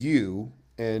you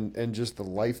and just the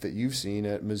life that you've seen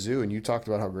at Mizzou, and you talked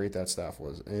about how great that staff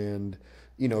was, and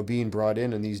being brought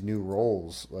in these new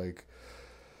roles, like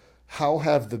how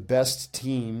have the best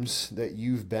teams that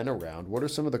you've been around? What are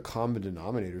some of the common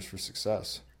denominators for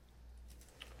success?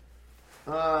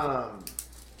 Um,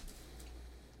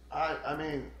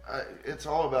 it's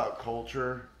all about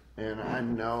culture, and I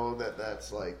know that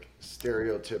that's like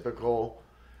stereotypical.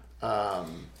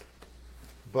 Um,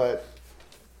 but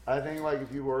I think like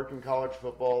if you work in college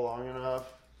football long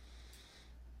enough,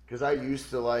 because I used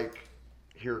to like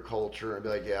hear culture and be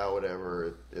like, yeah,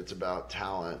 whatever. It's about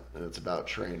talent and it's about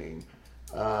training.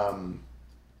 Um,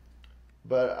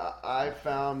 but I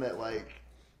found that like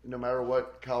no matter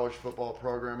what college football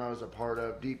program I was a part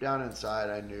of, deep down inside,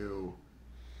 I knew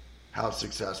how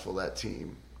successful that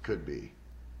team could be.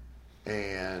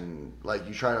 And like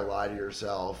you try to lie to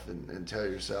yourself and tell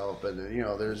yourself, but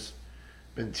there's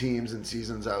been teams and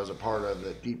seasons I was a part of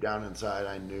that deep down inside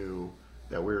I knew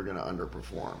that we were going to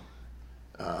underperform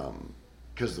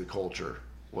because the culture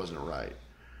wasn't right.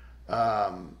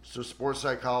 So sports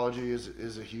psychology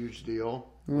is a huge deal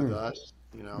with us.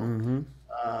 Mm-hmm.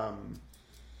 Um,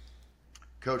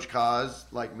 Coach Kaz,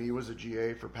 like me, was a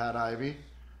GA for Pat Ivy.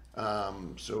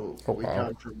 So Oh we wow.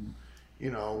 come from,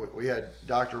 we had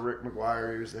Dr. Rick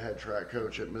McGuire. He was the head track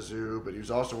coach at Mizzou, but he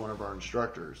was also one of our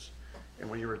instructors. And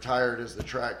when he retired as the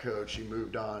track coach, he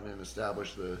moved on and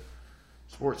established the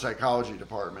sports psychology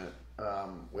department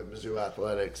with Mizzou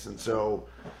Athletics. And so,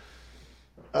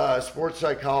 sports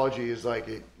psychology is like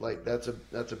that's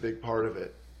a big part of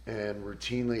it, and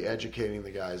routinely educating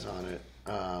the guys on it.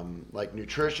 Like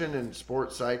nutrition and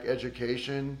sports psych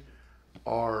education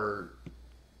are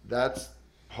that's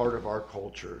part of our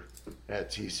culture at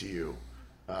TCU.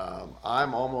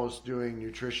 I'm almost doing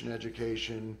nutrition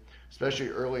education, especially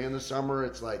early in the summer.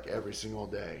 It's like every single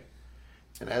day.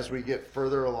 And as we get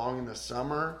further along in the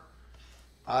summer,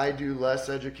 I do less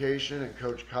education, and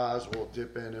Coach Kaz will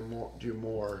dip in and do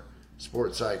more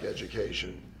sports psych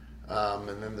education.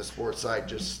 And then the sports psych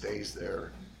just stays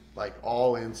there, like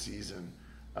all in season,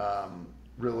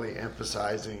 really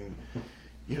emphasizing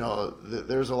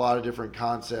there's a lot of different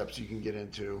concepts you can get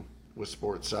into with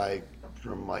sports psych,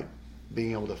 from like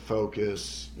being able to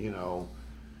focus,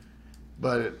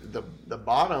 but the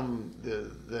bottom,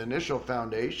 the initial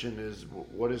foundation is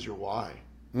what is your why?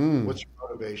 Mm. What's your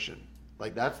motivation?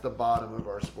 Like that's the bottom of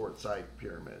our sports psych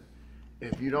pyramid.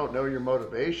 If you don't know your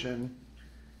motivation,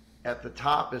 at the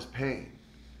top is pain.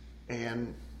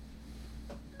 And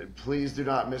please do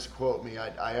not misquote me.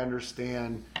 I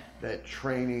understand that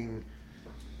training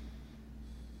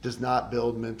does not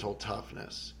build mental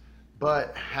toughness,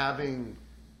 but having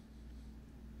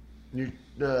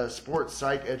the sports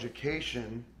psych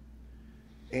education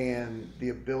and the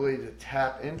ability to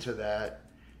tap into that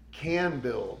can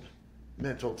build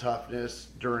mental toughness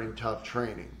during tough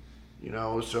training.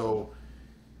 So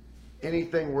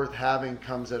anything worth having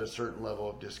comes at a certain level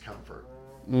of discomfort.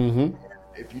 Mm-hmm.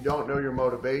 If you don't know your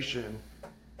motivation,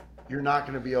 you're not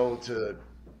going to be able to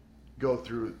go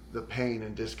through the pain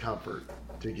and discomfort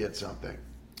to get something.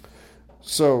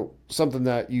 So something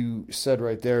that you said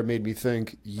right there made me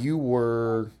think you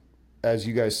were, as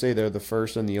you guys say, they're the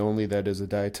first and the only that is a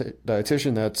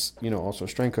dietitian that's also a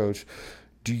strength coach.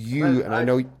 Do you? But And I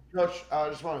know, Coach, I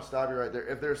just want to stop you right there.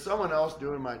 If there's someone else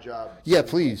doing my job, yeah.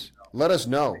 please let me Please let us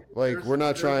know. I mean, know. Like we're not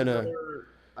there's trying to. another.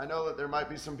 I know that there might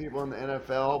be some people in the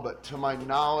NFL, but to my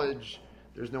knowledge,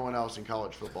 there's no one else in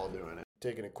college football doing it.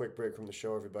 Taking a quick break from the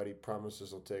show, everybody.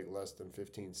 Promises will take less than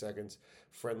 15 seconds.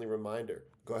 Friendly reminder,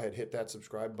 go ahead, hit that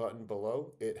subscribe button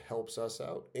below. It helps us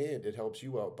out and it helps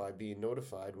you out by being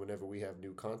notified whenever we have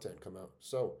new content come out.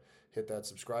 So hit that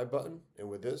subscribe button. And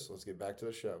with this, let's get back to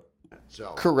the show.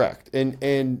 So Correct,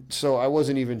 and so I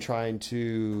wasn't even trying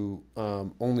to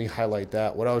only highlight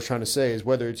that. What I was trying to say is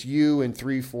whether it's you and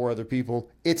three, four other people,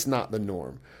 it's not the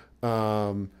norm.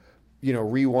 Um,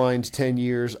 rewind 10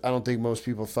 years. I don't think most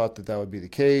people thought that that would be the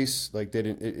case. Like they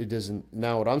didn't. It doesn't.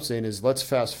 Now what I'm saying is let's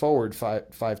fast forward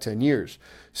 10 years.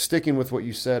 Sticking with what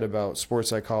you said about sports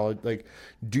psychology, like,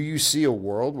 do you see a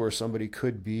world where somebody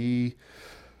could be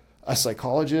a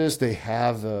psychologist, they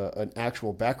have an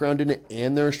actual background in it,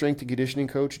 and they're a strength and conditioning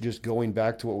coach? Just going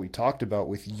back to what we talked about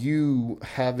with you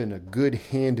having a good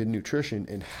hand in nutrition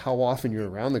and how often you're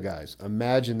around the guys.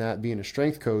 Imagine that being a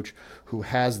strength coach who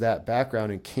has that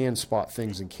background and can spot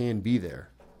things and can be there.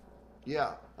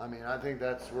 yeah, I mean, I think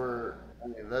that's where I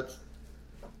mean that's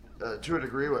to a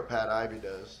degree what Pat Ivy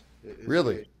does. His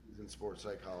Really, PhD is in sports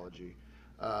psychology.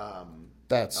 Um,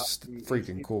 that's he's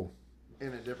freaking cool.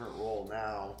 in a different role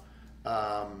now.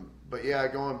 But yeah,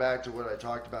 going back to what I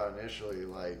talked about initially,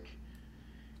 like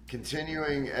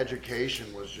continuing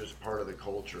education was just part of the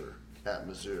culture at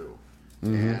Mizzou.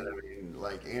 And I mean,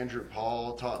 like Andrew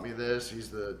Paul taught me this. He's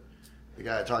the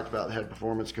guy I talked about, the head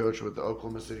performance coach with the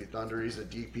Oklahoma City Thunder. He's a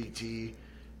DPT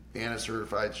and a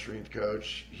certified strength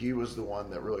coach. He was the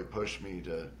one that really pushed me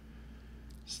to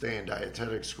stay in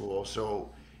dietetic school.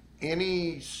 So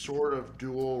any sort of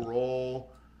dual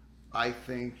role, I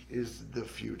think, is the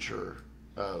future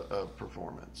of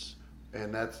performance.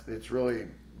 And it's really,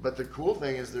 but the cool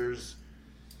thing is there's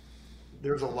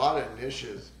a lot of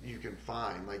niches you can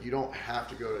find. Like, you don't have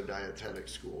to go to dietetic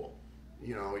school.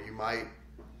 You know, you might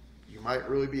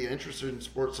really be interested in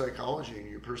sports psychology and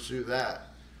you pursue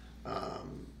that.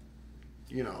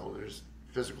 You know, there's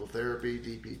physical therapy,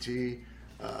 DPT,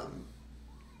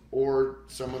 or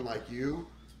someone like you.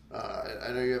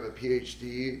 I know you have a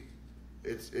PhD.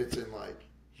 It's in like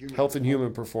Health and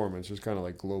human performance is kind of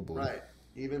like globally. Right.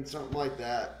 Even something like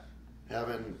that,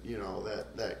 having, you know,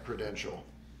 that credential.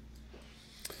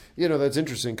 You know, that's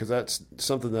interesting because that's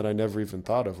something that I never even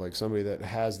thought of. Like somebody that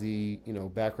has the, you know,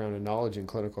 background and knowledge in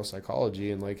clinical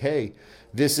psychology and like, hey,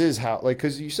 this is how, like,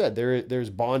 because you said there's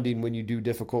bonding when you do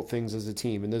difficult things as a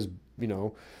team, and there's, you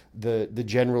know, the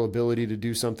general ability to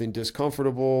do something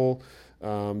discomfortable,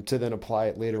 to then apply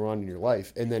it later on in your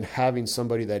life. And then having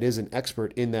somebody that is an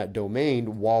expert in that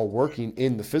domain while working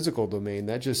in the physical domain,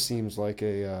 that just seems like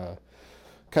a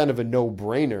kind of a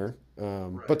no-brainer.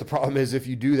 Right. But the problem is if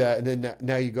you do that and then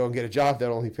now you go and get a job that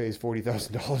only pays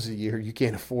 $40,000 a year, you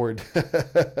can't afford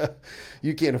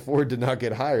you can't afford to not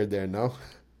get hired there, no?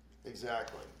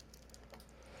 Exactly.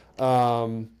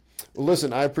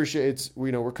 Listen, I appreciate it's,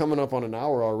 you know, we're coming up on an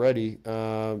hour already.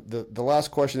 The last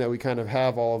question that we kind of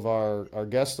have all of our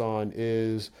guests on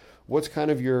is, what's kind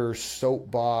of your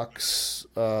soapbox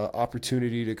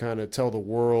opportunity to kind of tell the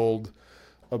world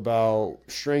about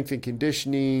strength and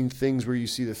conditioning, things where you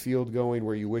see the field going,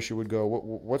 where you wish it would go?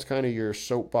 What's kind of your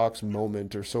soapbox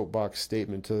moment or soapbox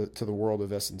statement to the world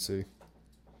of S&C?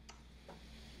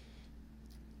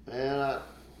 Man, I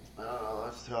don't know.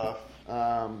 That's tough.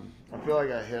 I feel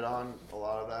like I hit on a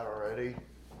lot of that already,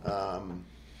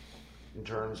 in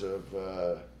terms of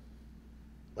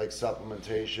like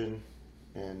supplementation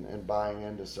and buying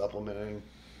into supplementing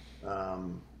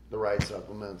the right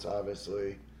supplements,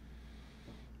 obviously.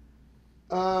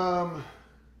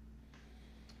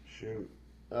 Shoot.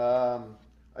 I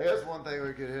guess one thing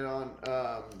we could hit on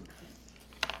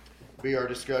be our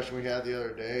discussion we had the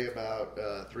other day about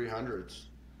 300s,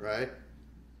 right?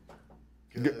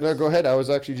 No, go ahead. I was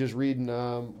actually just reading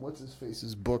what's his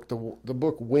face's book, the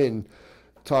book Win,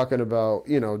 talking about,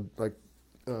 you know, like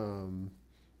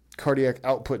cardiac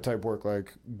output type work.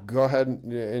 Like, go ahead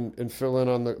and fill in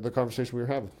on the conversation we were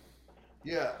having.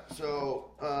 Yeah.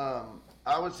 So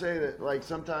I would say that, like,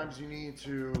 sometimes you need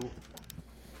to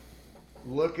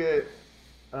look at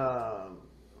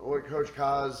what Coach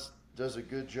Kaz does a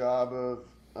good job of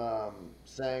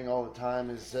saying all the time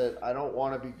is that I don't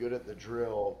want to be good at the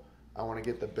drill. I want to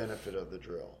get the benefit of the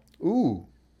drill. Ooh.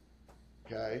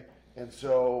 Okay? And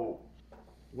so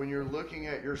when you're looking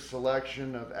at your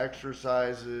selection of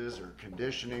exercises or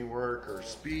conditioning work or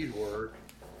speed work,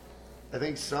 I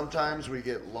think sometimes we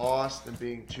get lost in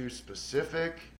being too specific